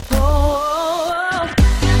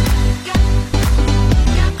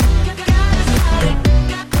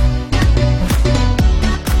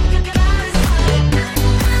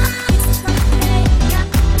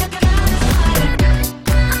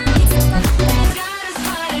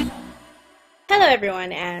Hello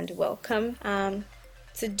everyone and welcome.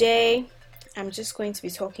 Today I'm just going to be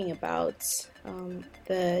talking about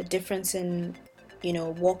the difference in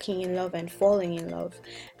walking in love and falling in love,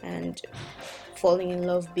 and falling in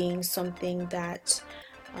love being something that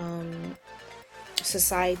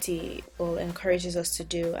society encourages us to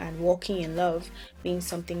do, and walking in love being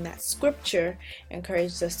something that scripture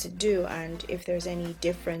encourages us to do, and if there's any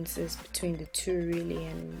differences between the two really,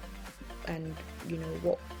 and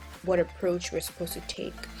what approach we're supposed to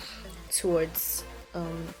take towards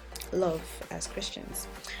love as Christians.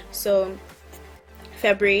 So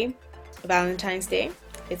February, Valentine's Day,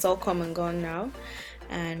 it's all come and gone now,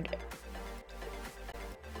 and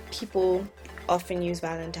people often use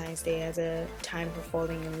Valentine's Day as a time for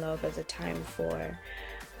falling in love, as a time for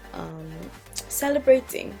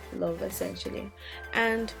celebrating love essentially.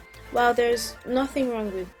 And while there's nothing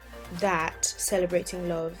wrong with that, celebrating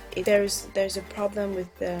love, there's a problem with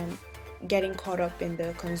getting caught up in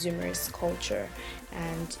the consumerist culture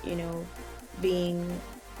and being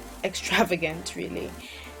extravagant really.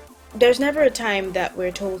 There's never a time that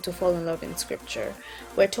we're told to fall in love in scripture.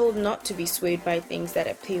 We're told not to be swayed by things that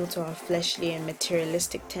appeal to our fleshly and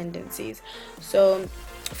materialistic tendencies. So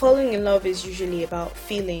falling in love is usually about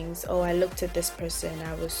feelings. Oh, I looked at this person,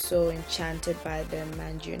 I was so enchanted by them,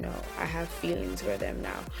 and I have feelings for them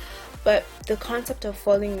now. But the concept of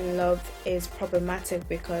falling in love is problematic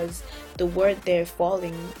because the word there,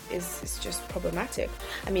 falling, is just problematic.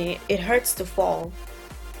 I mean, it hurts to fall.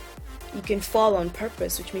 You can fall on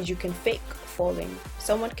purpose, which means you can fake falling.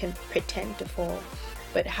 Someone can pretend to fall,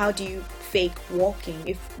 but how do you fake walking?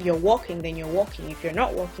 If you're walking, then you're walking. If you're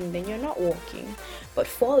not walking, then you're not walking. But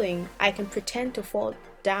falling, I can pretend to fall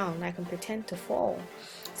down. I can pretend to fall.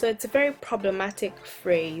 So it's a very problematic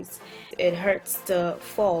phrase. It hurts to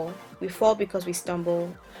fall. We fall because we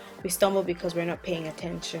stumble. We stumble because we're not paying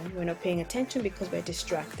attention. We're not paying attention because we're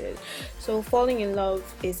distracted. So falling in love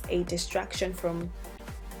is a distraction from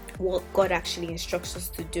what God actually instructs us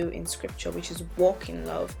to do in scripture, which is walk in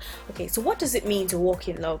love. Okay, so what does it mean to walk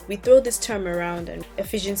in love? We throw this term around, and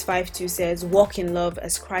Ephesians 5:2 says, walk in love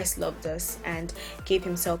as Christ loved us and gave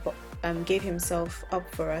himself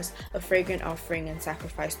up for us, a fragrant offering and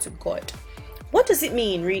sacrifice to God. What does it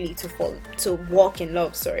mean really to walk in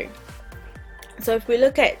love? So if we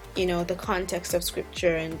look at the context of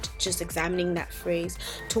scripture and just examining that phrase,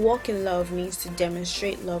 to walk in love means to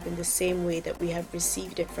demonstrate love in the same way that we have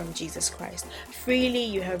received it from Jesus Christ. Freely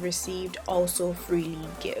you have received, also freely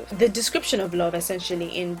give. The description of love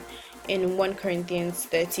essentially in 1 Corinthians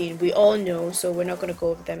 13, we all know, so we're not going to go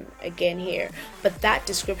over them again here, but that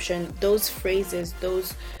description, those phrases,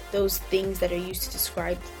 those things that are used to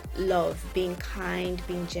describe love, being kind,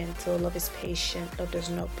 being gentle, love is patient, love does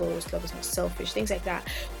not boast, love is not selfish, things like that.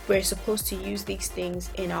 We're supposed to use these things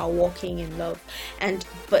in our walking in love.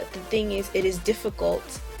 But the thing is, it is difficult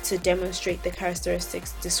to demonstrate the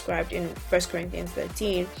characteristics described in 1 Corinthians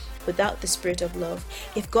 13 without the spirit of love.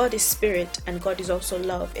 If God is spirit and God is also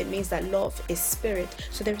love, it means that love is spirit.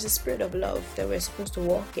 So there is a spirit of love that we're supposed to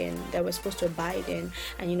walk in, that we're supposed to abide in.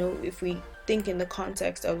 And if we think in the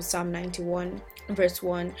context of Psalm 91 verse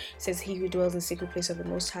 1, it says, he who dwells in the secret place of the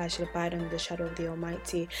Most High shall abide under the shadow of the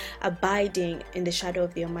Almighty. Abiding in the shadow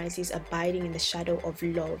of the Almighty is abiding in the shadow of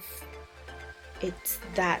love. It's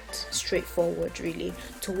that straightforward really.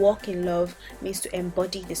 To walk in love means to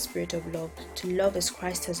embody the spirit of love, to love as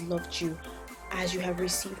Christ has loved you. As you have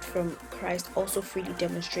received from Christ, also freely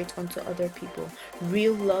demonstrate unto other people.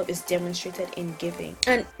 Real love is demonstrated in giving,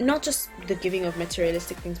 and not just the giving of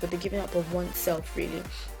materialistic things, but the giving up of oneself really.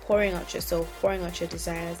 Pouring out yourself, pouring out your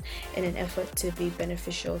desires in an effort to be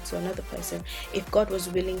beneficial to another person. If God was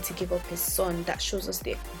willing to give up his son, that shows us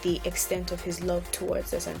the extent of his love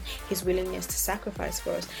towards us and his willingness to sacrifice for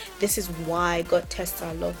us. This is why God tests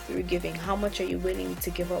our love through giving. How much are you willing to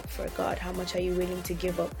give up for God? How much are you willing to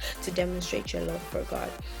give up to demonstrate your love for God?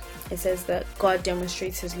 It says that God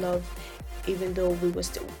demonstrates his love even though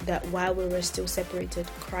while we were still separated,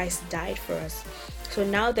 Christ died for us. So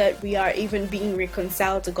now that we are even being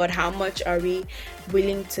reconciled to God, how much are we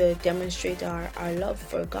willing to demonstrate our love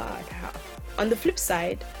for God? On the flip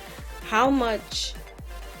side, how much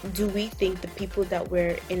do we think the people that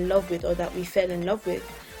we're in love with or that we fell in love with,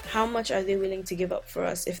 how much are they willing to give up for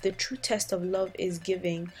us? If the true test of love is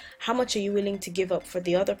giving, how much are you willing to give up for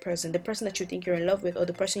the other person, the person that you think you're in love with, or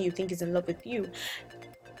the person you think is in love with you?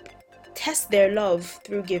 Test their love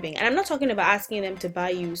through giving. And I'm not talking about asking them to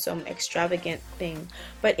buy you some extravagant thing,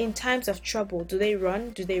 but in times of trouble, do they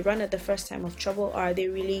run at the first time of trouble, or are they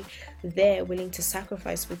really there, willing to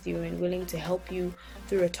sacrifice with you and willing to help you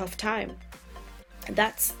through a tough time?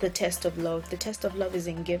 That's the test of love. The test of love is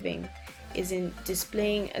in giving. is in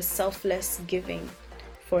displaying a selfless giving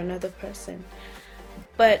for another person.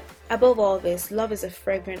 But above all this, love is a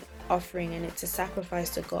fragrant offering and it's a sacrifice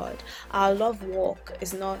to God. Our love walk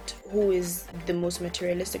is not who is the most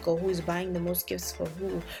materialistic or who is buying the most gifts for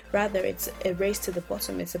who. Rather, it's a race to the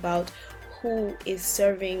bottom. It's about who is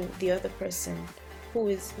serving the other person, who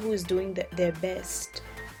is doing their best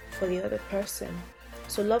for the other person.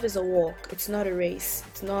 So love is a walk. It's not a race.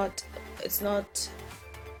 It's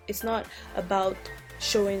not about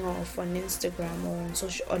showing off on Instagram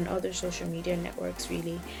or on other social media networks.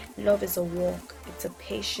 Really, love is a walk. It's a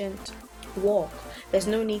patient walk. There's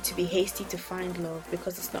no need to be hasty to find love,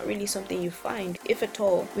 because it's not really something you find. If at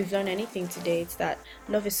all we've learned anything today, it's that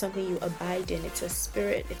love is something you abide in. It's a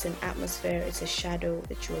spirit, it's an atmosphere, it's a shadow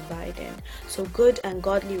that you abide in. So good and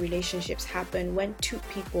godly relationships happen when two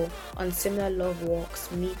people on similar love walks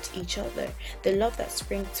meet each other. The love that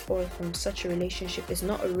springs forth from such a relationship is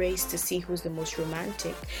not a race to see who's the most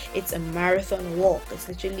romantic. It's a marathon walk. It's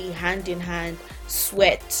literally hand in hand,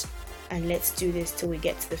 sweat, and let's do this till we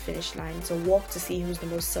get to the finish line. It's a walk to see who's the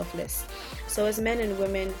most selfless. So as men and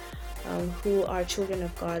women who are children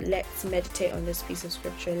of God, let's meditate on this piece of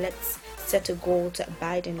scripture. Let's set a goal to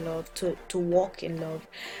abide in love, to walk in love.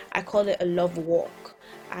 I call it a love walk.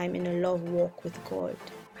 I'm in a love walk with God.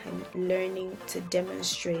 I'm learning to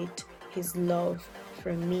demonstrate His love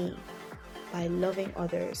for me by loving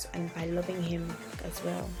others and by loving Him as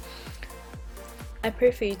well. I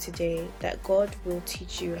pray for you today that God will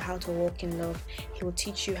teach you how to walk in love. He will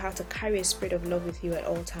teach you how to carry a spirit of love with you at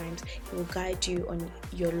all times. He will guide you on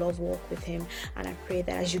your love walk with Him. And I pray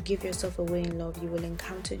that as you give yourself away in love, you will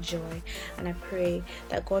encounter joy. And I pray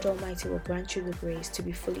that God Almighty will grant you the grace to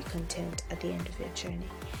be fully content at the end of your journey.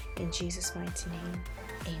 In Jesus' mighty name,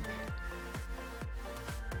 amen.